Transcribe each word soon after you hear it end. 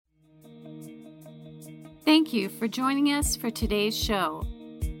Thank you for joining us for today's show.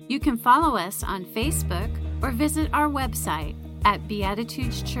 You can follow us on Facebook or visit our website at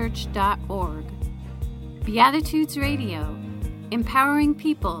beatitudeschurch.org. Beatitudes Radio, empowering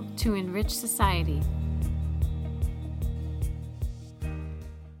people to enrich society.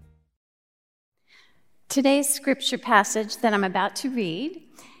 Today's scripture passage that I'm about to read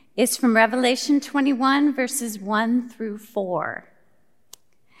is from Revelation 21, verses 1 through 4.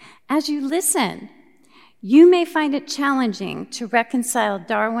 As you listen, you may find it challenging to reconcile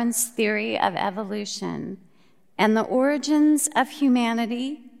Darwin's theory of evolution and the origins of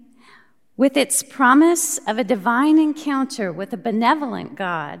humanity with its promise of a divine encounter with a benevolent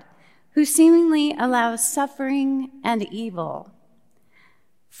God who seemingly allows suffering and evil.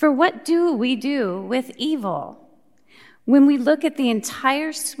 For what do we do with evil when we look at the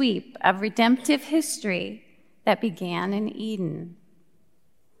entire sweep of redemptive history that began in Eden?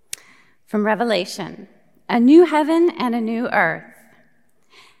 From Revelation, a new heaven and a new earth.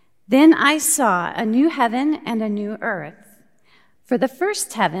 Then I saw a new heaven and a new earth, for the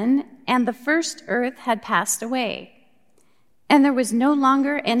first heaven and the first earth had passed away, and there was no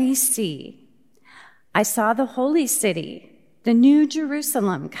longer any sea. I saw the holy city, the new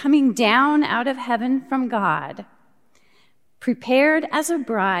Jerusalem, coming down out of heaven from God, prepared as a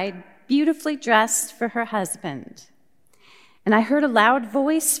bride, beautifully dressed for her husband. And I heard a loud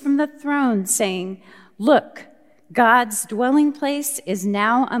voice from the throne saying, "Look, God's dwelling place is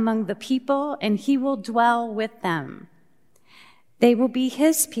now among the people, and he will dwell with them. They will be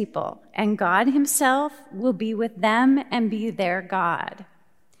his people, and God himself will be with them and be their God.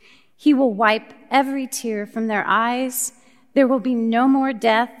 He will wipe every tear from their eyes. There will be no more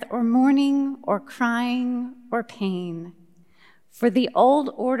death or mourning or crying or pain, for the old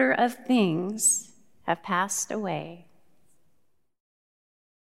order of things have passed away."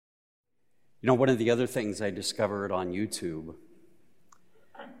 You know, one of the other things I discovered on YouTube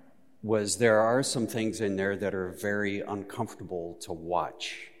was there are some things in there that are very uncomfortable to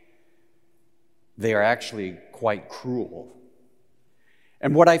watch. They are actually quite cruel.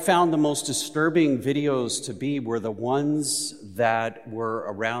 And what I found the most disturbing videos to be were the ones that were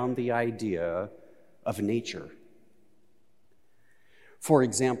around the idea of nature. For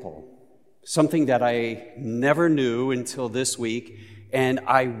example, something that I never knew until this week, and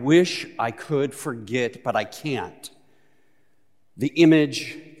I wish I could forget, but I can't. The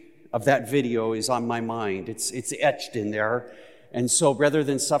image of that video is on my mind. It's etched in there. And so rather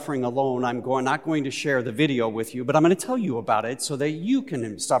than suffering alone, I'm not going to share the video with you, but I'm going to tell you about it so that you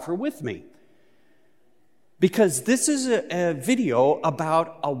can suffer with me. Because this is a video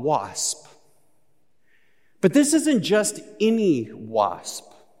about a wasp. But this isn't just any wasp.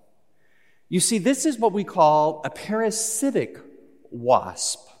 You see, this is what we call a parasitic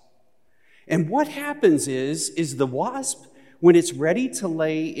wasp. And what happens is the wasp, when it's ready to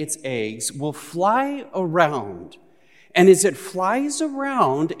lay its eggs, will fly around. And as it flies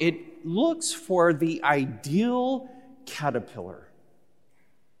around, it looks for the ideal caterpillar.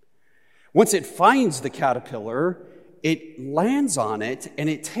 Once it finds the caterpillar, it lands on it, and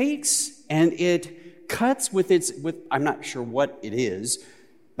it takes and it cuts with I'm not sure what it is,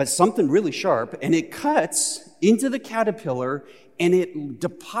 but something really sharp, and it cuts into the caterpillar, and it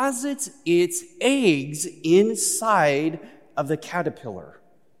deposits its eggs inside of the caterpillar.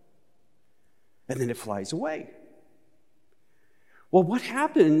 And then it flies away. Well, what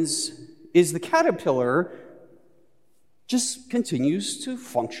happens is the caterpillar just continues to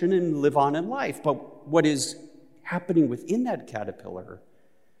function and live on in life. But what is happening within that caterpillar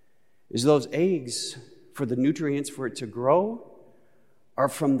is those eggs, for the nutrients for it to grow, are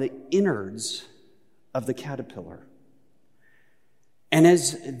from the innards of the caterpillar. And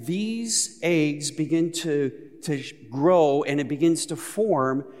as these eggs begin to grow and it begins to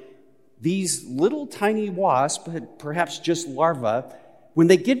form, these little tiny wasps, perhaps just larvae, when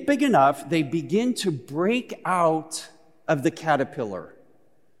they get big enough, they begin to break out of the caterpillar.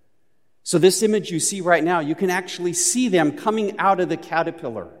 So this image you see right now, you can actually see them coming out of the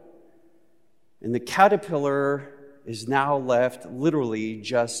caterpillar. And the caterpillar is now left literally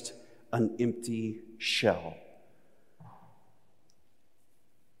just an empty shell.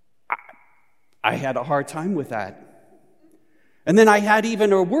 I had a hard time with that. And then I had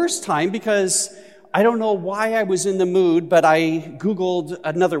even a worse time because I don't know why I was in the mood, but I Googled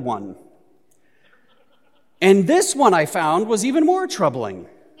another one. And this one I found was even more troubling.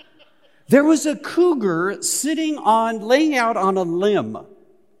 There was a cougar laying out on a limb.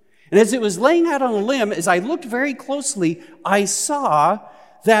 And as it was laying out on a limb, as I looked very closely, I saw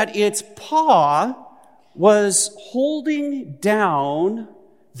that its paw was holding down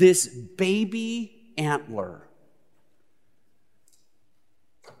this baby antler.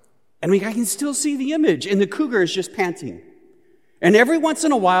 And I can still see the image, and the cougar is just panting. And every once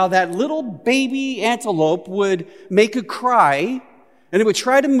in a while, that little baby antelope would make a cry, and it would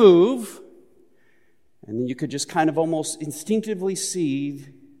try to move, and then you could just kind of almost instinctively see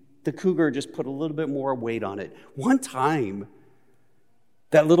the cougar just put a little bit more weight on it. One time,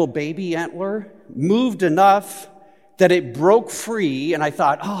 that little baby antler moved enough that it broke free, and I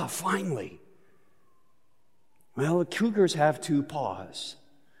thought, finally. Well, the cougars have two paws.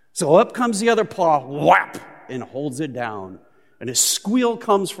 So up comes the other paw, whap, and holds it down. And a squeal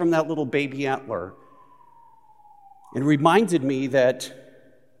comes from that little baby antler. It reminded me that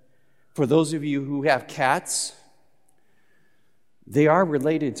for those of you who have cats, they are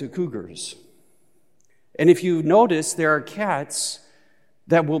related to cougars. And if you notice, there are cats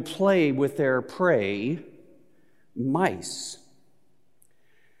that will play with their prey, mice.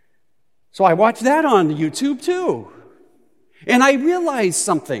 So I watched that on YouTube too. And I realized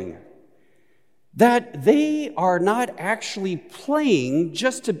something, that they are not actually playing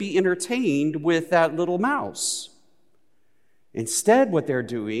just to be entertained with that little mouse. Instead, what they're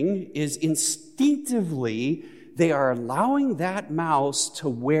doing is instinctively, they are allowing that mouse to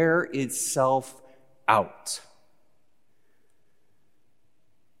wear itself out.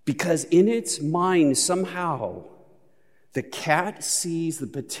 Because in its mind, somehow, the cat sees the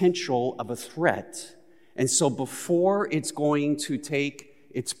potential of a threat. And so before it's going to take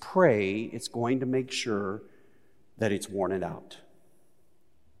its prey, it's going to make sure that it's worn it out.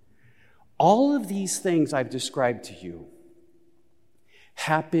 All of these things I've described to you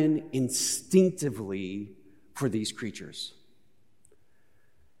happen instinctively for these creatures.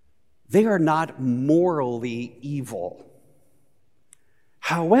 They are not morally evil.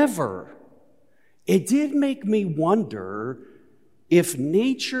 However, it did make me wonder if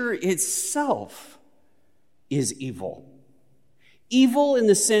nature itself is evil. Evil in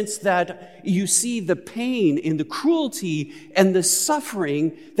the sense that you see the pain and the cruelty and the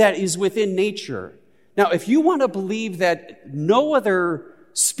suffering that is within nature. Now, if you want to believe that no other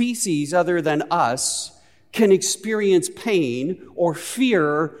species other than us can experience pain or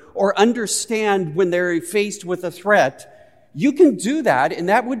fear or understand when they're faced with a threat, you can do that, and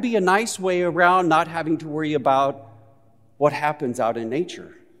that would be a nice way around not having to worry about what happens out in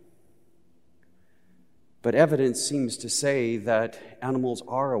nature. But evidence seems to say that animals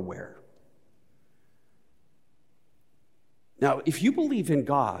are aware. Now, if you believe in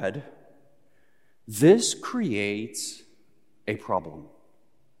God, this creates a problem.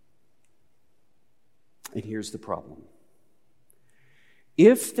 And here's the problem.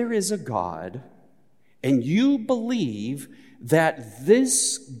 If there is a God, and you believe that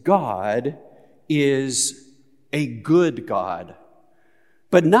this God is a good God,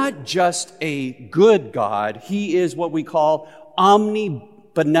 but not just a good God, he is what we call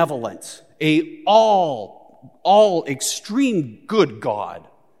omnibenevolent, a all extreme good God.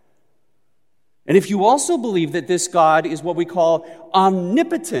 And if you also believe that this God is what we call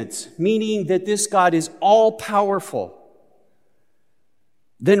omnipotent, meaning that this God is all-powerful,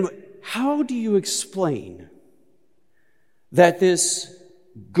 then how do you explain that this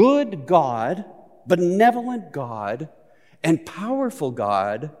good God, benevolent God, and powerful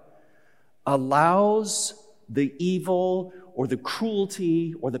God allows the evil or the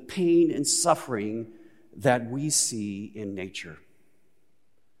cruelty or the pain and suffering that we see in nature?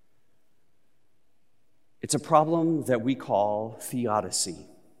 It's a problem that we call theodicy,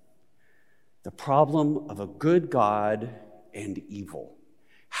 the problem of a good God and evil.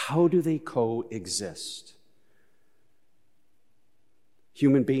 How do they coexist?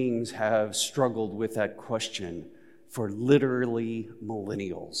 Human beings have struggled with that question for literally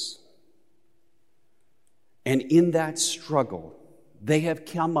millennials. And in that struggle, they have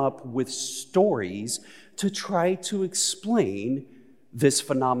come up with stories to try to explain this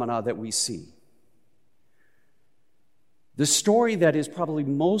phenomena that we see. The story that is probably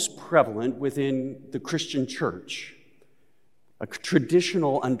most prevalent within the Christian church, a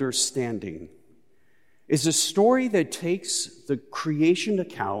traditional understanding, is a story that takes the creation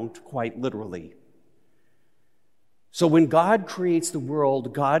account quite literally. So when God creates the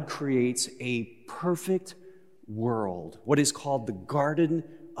world, God creates a perfect world, what is called the Garden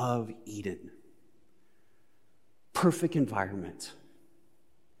of Eden. Perfect environment.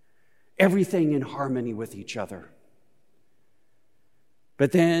 Everything in harmony with each other.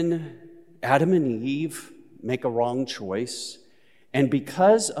 But then Adam and Eve make a wrong choice, and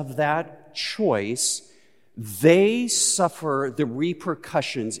because of that choice, they suffer the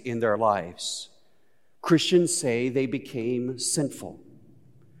repercussions in their lives. Christians say they became sinful.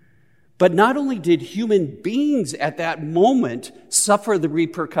 But not only did human beings at that moment suffer the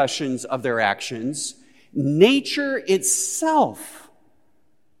repercussions of their actions, nature itself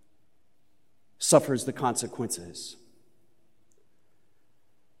suffers the consequences.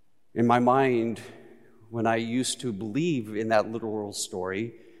 In my mind, when I used to believe in that literal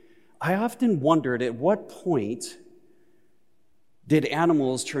story, I often wondered at what point did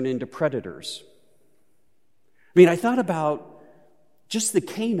animals turn into predators? I mean, I thought about just the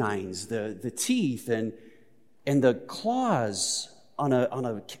canines, the teeth, and the claws on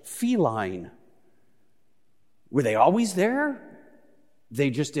a feline. Were they always there? They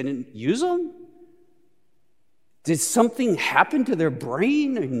just didn't use them? Did something happen to their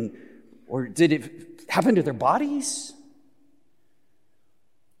brain, or did it happen to their bodies?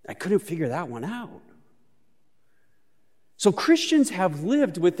 I couldn't figure that one out. So Christians have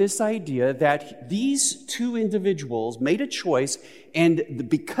lived with this idea that these two individuals made a choice, and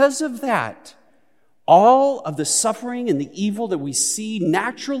because of that, all of the suffering and the evil that we see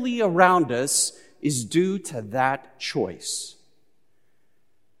naturally around us is due to that choice.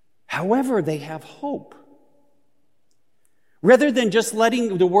 However, they have hope. Rather than just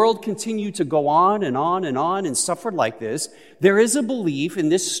letting the world continue to go on and on and on and suffer like this, there is a belief in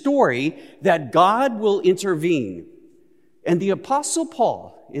this story that God will intervene. And the Apostle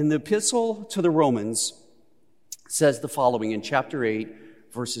Paul, in the Epistle to the Romans, says the following in chapter 8,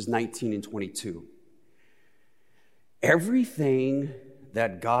 verses 19 and 22. Everything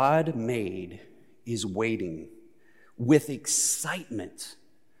that God made is waiting with excitement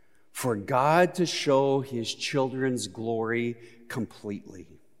for God to show his children's glory completely.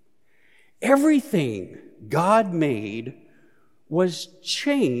 Everything God made was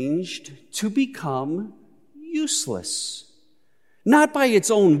changed to become useless. Not by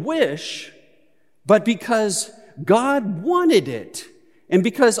its own wish, but because God wanted it. And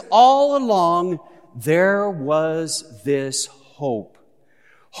because all along there was this hope.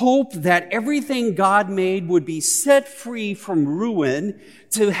 Hope that everything God made would be set free from ruin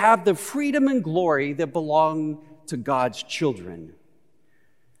to have the freedom and glory that belong to God's children.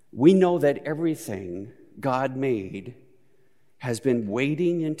 We know that everything God made has been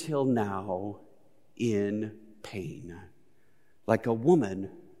waiting until now in pain, like a woman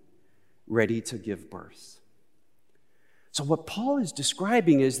ready to give birth. So what Paul is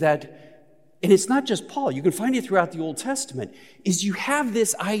describing is that, and it's not just Paul, you can find it throughout the Old Testament, is you have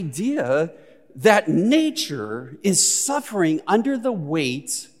this idea that nature is suffering under the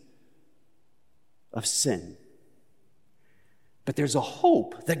weight of sin. But there's a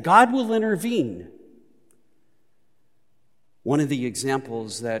hope that God will intervene. One of the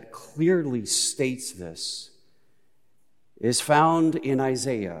examples that clearly states this is found in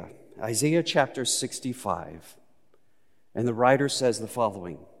Isaiah chapter 65. And the writer says the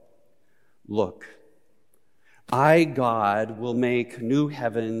following, "Look, I, God, will make new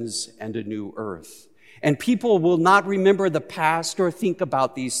heavens and a new earth, and people will not remember the past or think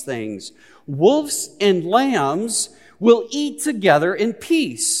about these things. Wolves and lambs will eat together in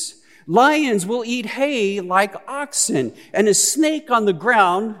peace. Lions will eat hay like oxen, and a snake on the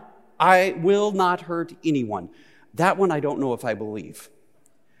ground I will not hurt anyone." That one I don't know if I believe.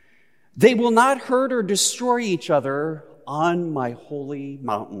 "They will not hurt or destroy each other on my holy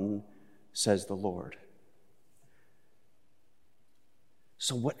mountain, says the Lord."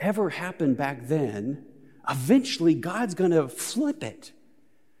 So whatever happened back then, eventually God's going to flip it.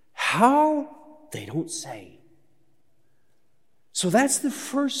 How? They don't say. So that's the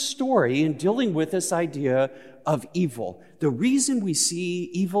first story in dealing with this idea of evil. The reason we see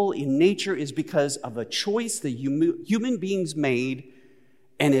evil in nature is because of a choice the human beings made,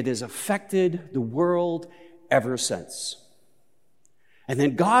 and it has affected the world ever since. And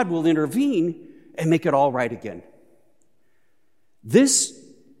then God will intervene and make it all right again. This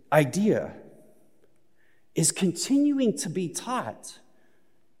idea is continuing to be taught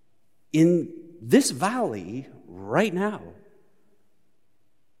in this valley right now.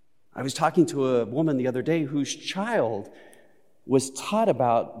 I was talking to a woman the other day whose child was taught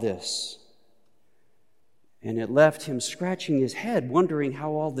about this. And it left him scratching his head, wondering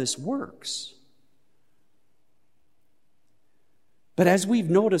how all this works. But as we've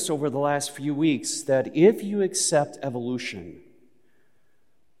noticed over the last few weeks, that if you accept evolution,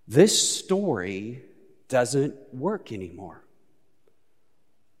 this story doesn't work anymore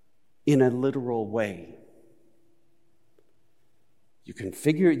in a literal way. You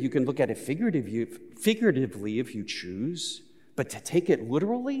can look at it figuratively if you choose, but to take it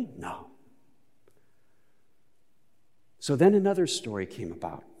literally, no. So then another story came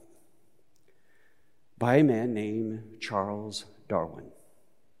about by a man named Charles Darwin.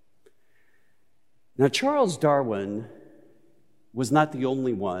 Now, Charles Darwin was not the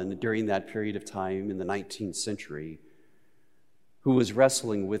only one during that period of time in the 19th century who was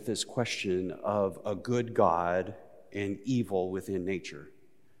wrestling with this question of a good God and evil within nature.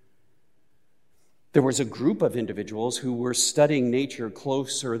 There was a group of individuals who were studying nature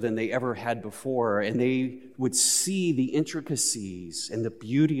closer than they ever had before, and they would see the intricacies and the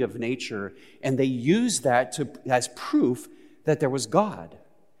beauty of nature, and they used that as proof that there was God.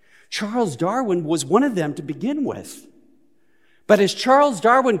 Charles Darwin was one of them to begin with. But as Charles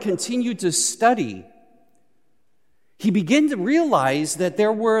Darwin continued to study, he began to realize that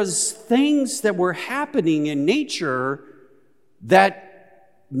there was things that were happening in nature that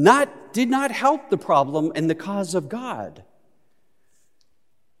did not help the problem and the cause of God.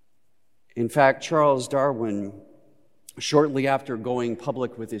 In fact, Charles Darwin, shortly after going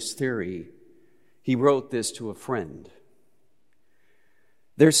public with his theory, he wrote this to a friend.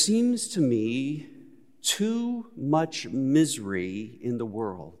 "There seems to me too much misery in the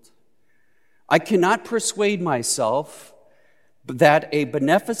world. I cannot persuade myself that a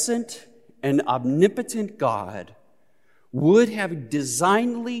beneficent and omnipotent God would have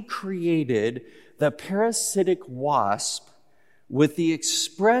designedly created the parasitic wasp with the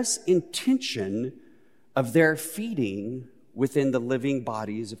express intention of their feeding within the living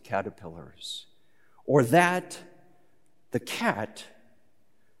bodies of caterpillars, or that the cat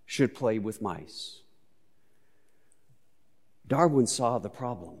should play with mice." Darwin saw the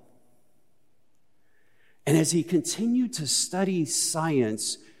problem. And as he continued to study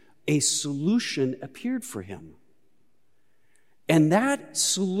science, a solution appeared for him. And that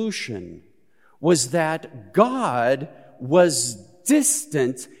solution was that God was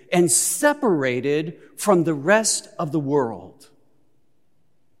distant and separated from the rest of the world.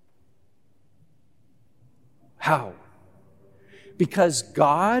 How? Because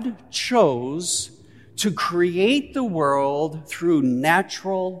God chose to create the world through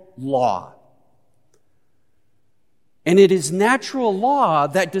natural law. And it is natural law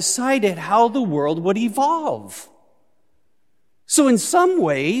that decided how the world would evolve. So in some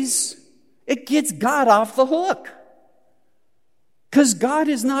ways, it gets God off the hook. Because God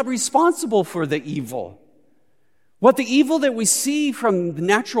is not responsible for the evil. What the evil that we see from the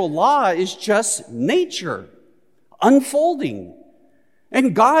natural law is just nature unfolding.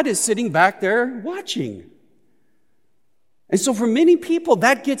 And God is sitting back there watching. And so for many people,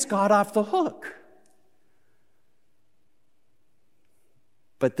 that gets God off the hook.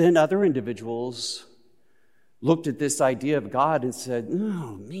 But then other individuals looked at this idea of God and said,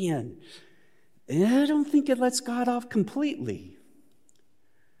 "Oh, man, I don't think it lets God off completely."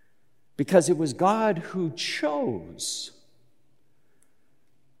 Because it was God who chose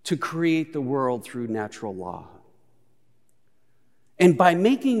to create the world through natural law. And by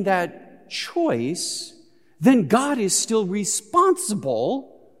making that choice, then God is still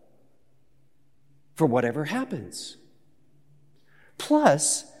responsible for whatever happens.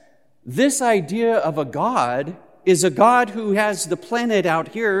 Plus, this idea of a God is a God who has the planet out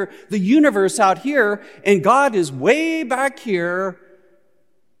here, the universe out here, and God is way back here,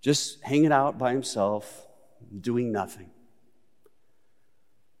 just hanging out by himself, doing nothing.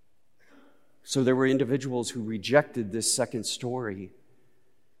 So there were individuals who rejected this second story,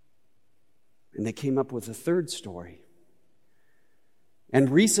 and they came up with a third story.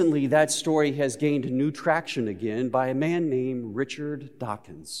 And recently, that story has gained new traction again by a man named Richard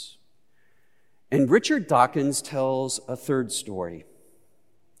Dawkins. And Richard Dawkins tells a third story.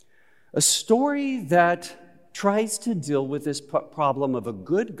 A story that tries to deal with this problem of a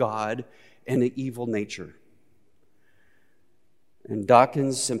good God and an evil nature. And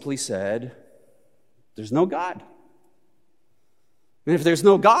Dawkins simply said, "There's no God. And if there's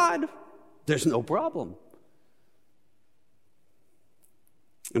no God, there's no problem."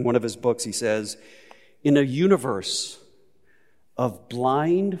 In one of his books, he says, "In a universe of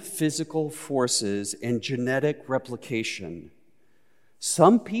blind physical forces and genetic replication,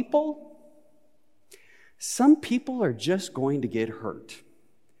 some people are just going to get hurt.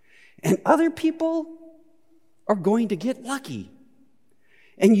 And other people are going to get lucky.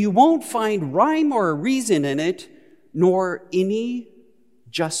 And you won't find rhyme or reason in it, nor any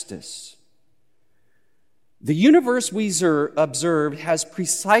justice. The universe we observe has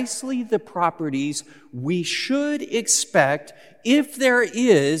precisely the properties we should expect if there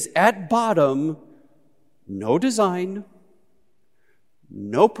is, at bottom, no design,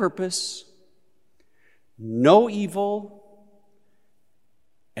 no purpose, no evil,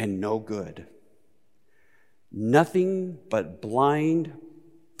 and no good. Nothing but blind,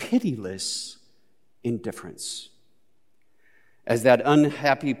 pitiless indifference." As that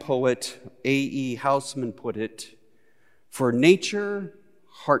unhappy poet A.E. Housman put it, for nature,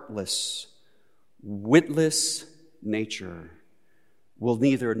 heartless, witless nature will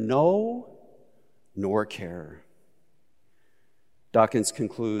neither know nor care. Dawkins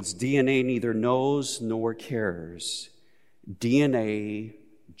concludes, DNA neither knows nor cares. DNA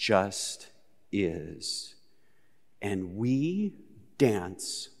just is. And we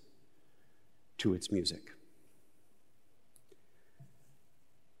dance to its music.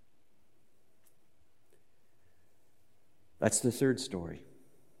 That's the third story.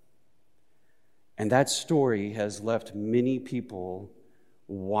 And that story has left many people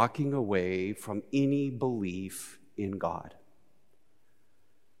walking away from any belief in God.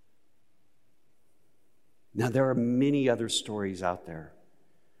 Now, there are many other stories out there.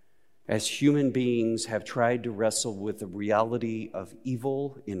 As human beings have tried to wrestle with the reality of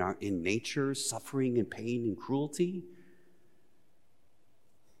evil in nature, suffering and pain and cruelty,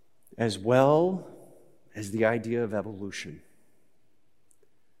 as well as the idea of evolution.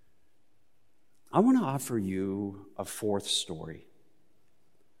 I want to offer you a fourth story.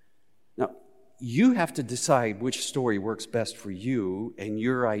 Now, you have to decide which story works best for you and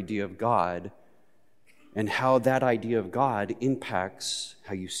your idea of God, and how that idea of God impacts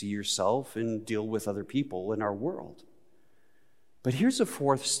how you see yourself and deal with other people in our world. But here's a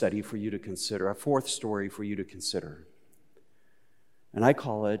fourth study for you to consider, a fourth story for you to consider. And I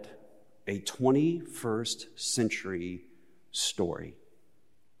call it a 21st century story.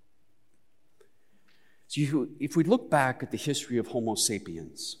 So if we look back at the history of Homo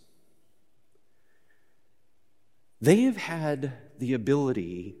sapiens, they have had the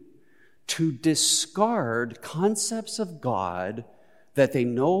ability to discard concepts of God that they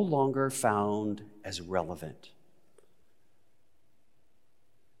no longer found as relevant.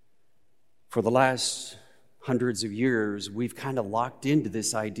 For the last hundreds of years, we've kind of locked into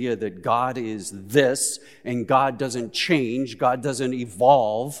this idea that God is this, and God doesn't change, God doesn't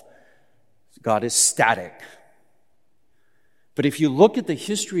evolve, God is static. But if you look at the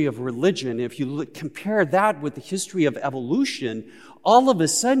history of religion, if you compare that with the history of evolution, all of a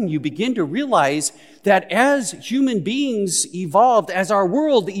sudden you begin to realize that as human beings evolved, as our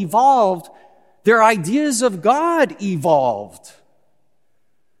world evolved, their ideas of God evolved.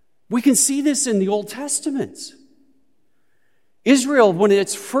 We can see this in the Old Testament. Israel, when it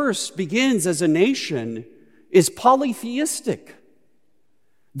first begins as a nation, is polytheistic.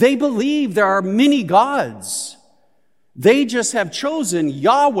 They believe there are many gods. They just have chosen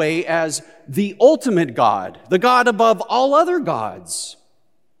Yahweh as the ultimate God, the God above all other gods.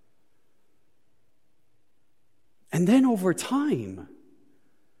 And then over time,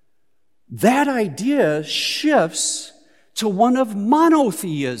 that idea shifts to one of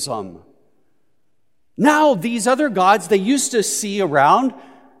monotheism. Now these other gods they used to see around,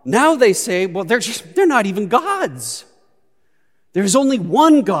 now they say, well, they're not even gods. There's only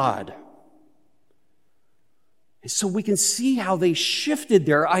one God. And so we can see how they shifted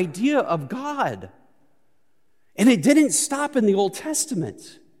their idea of God. And it didn't stop in the Old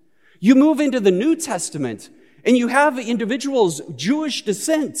Testament. You move into the New Testament, and you have individuals, Jewish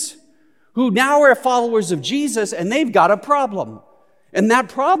descent, who now are followers of Jesus, and they've got a problem. And that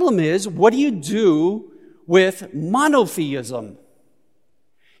problem is, what do you do with monotheism?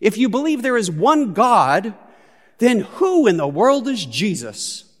 If you believe there is one God, then who in the world is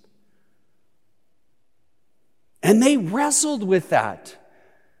Jesus? And they wrestled with that.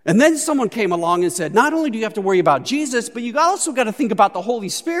 And then someone came along and said, not only do you have to worry about Jesus, but you also got to think about the Holy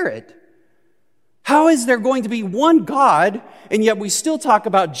Spirit. How is there going to be one God, and yet we still talk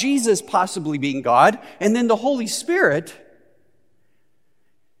about Jesus possibly being God, and then the Holy Spirit?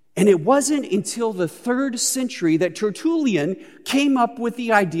 And it wasn't until the 3rd century that Tertullian came up with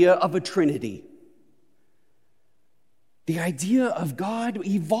the idea of a Trinity. The idea of God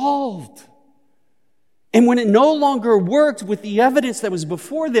evolved. And when it no longer worked with the evidence that was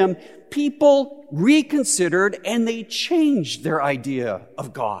before them, people reconsidered and they changed their idea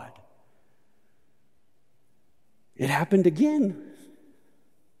of God. It happened again.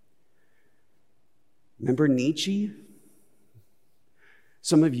 Remember Nietzsche?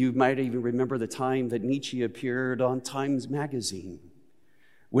 Some of you might even remember the time that Nietzsche appeared on Times Magazine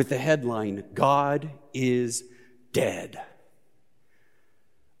with the headline, God is Dead.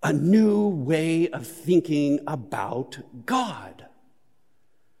 A new way of thinking about God.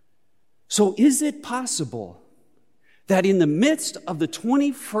 So is it possible that in the midst of the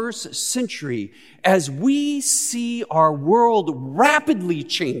 21st century, as we see our world rapidly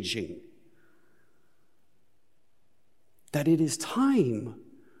changing, that it is time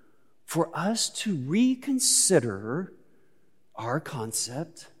for us to reconsider our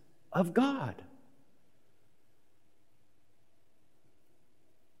concept of God.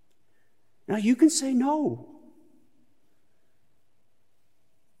 Now, you can say no,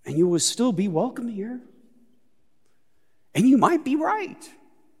 and you will still be welcome here. And you might be right,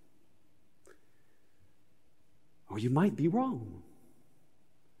 or you might be wrong.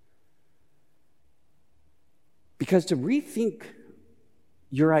 Because to rethink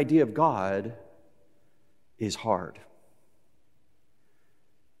your idea of God is hard.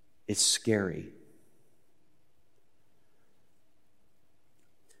 It's scary.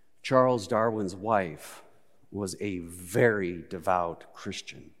 Charles Darwin's wife was a very devout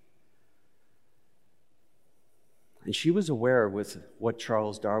Christian. And she was aware with what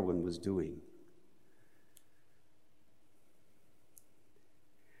Charles Darwin was doing.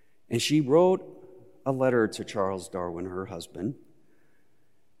 And she wrote a letter to Charles Darwin, her husband.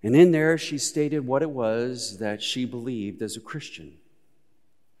 And in there, she stated what it was that she believed as a Christian.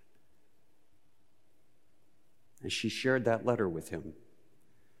 And she shared that letter with him.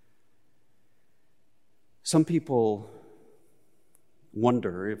 Some people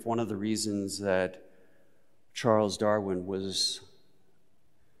wonder if one of the reasons that Charles Darwin was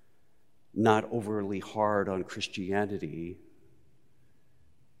not overly hard on Christianity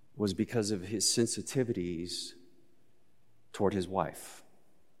was because of his sensitivities toward his wife.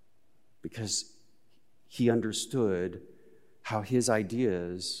 Because he understood how his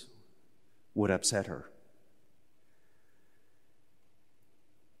ideas would upset her.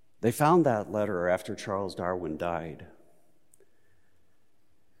 They found that letter after Charles Darwin died.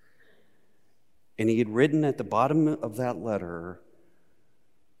 And he had written at the bottom of that letter,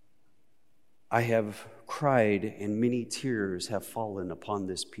 "I have cried and many tears have fallen upon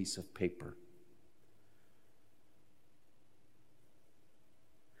this piece of paper."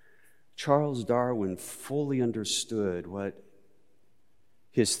 Charles Darwin fully understood what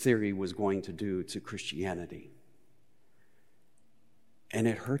his theory was going to do to Christianity. And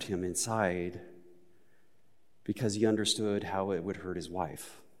it hurt him inside because he understood how it would hurt his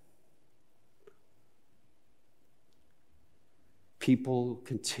wife. People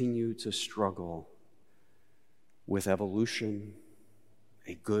continue to struggle with evolution,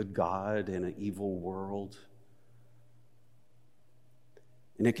 a good God and an evil world.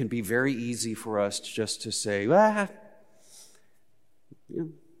 And it can be very easy for us just to say,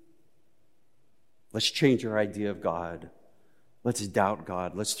 let's change our idea of God. Let's doubt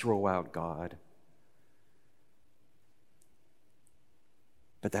God. Let's throw out God.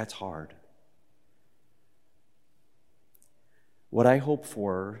 But that's hard. What I hope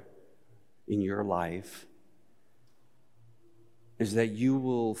for in your life is that you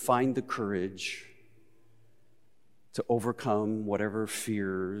will find the courage to overcome whatever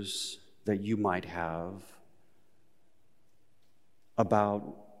fears that you might have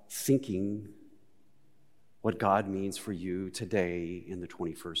about thinking what God means for you today in the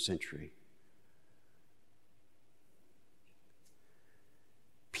 21st century.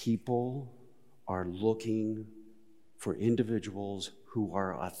 People are looking for individuals who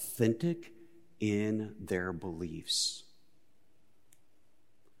are authentic in their beliefs,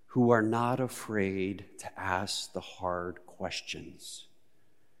 who are not afraid to ask the hard questions,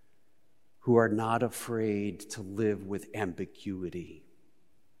 who are not afraid to live with ambiguity.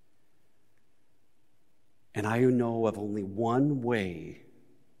 And I know of only one way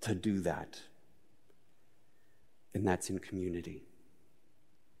to do that, and that's in community.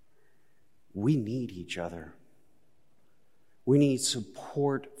 We need each other. We need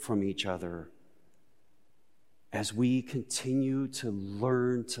support from each other as we continue to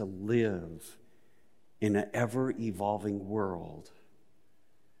learn to live in an ever-evolving world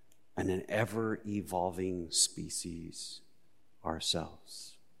and an ever-evolving species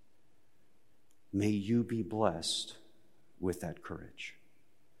ourselves. May you be blessed with that courage.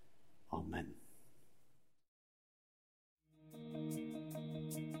 Amen.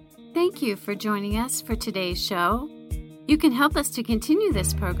 Thank you for joining us for today's show. You can help us to continue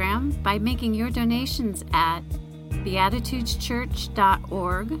this program by making your donations at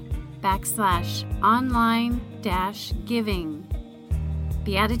beatitudeschurch.org/online-giving.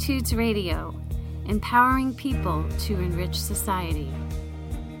 Beatitudes Radio, empowering people to enrich society.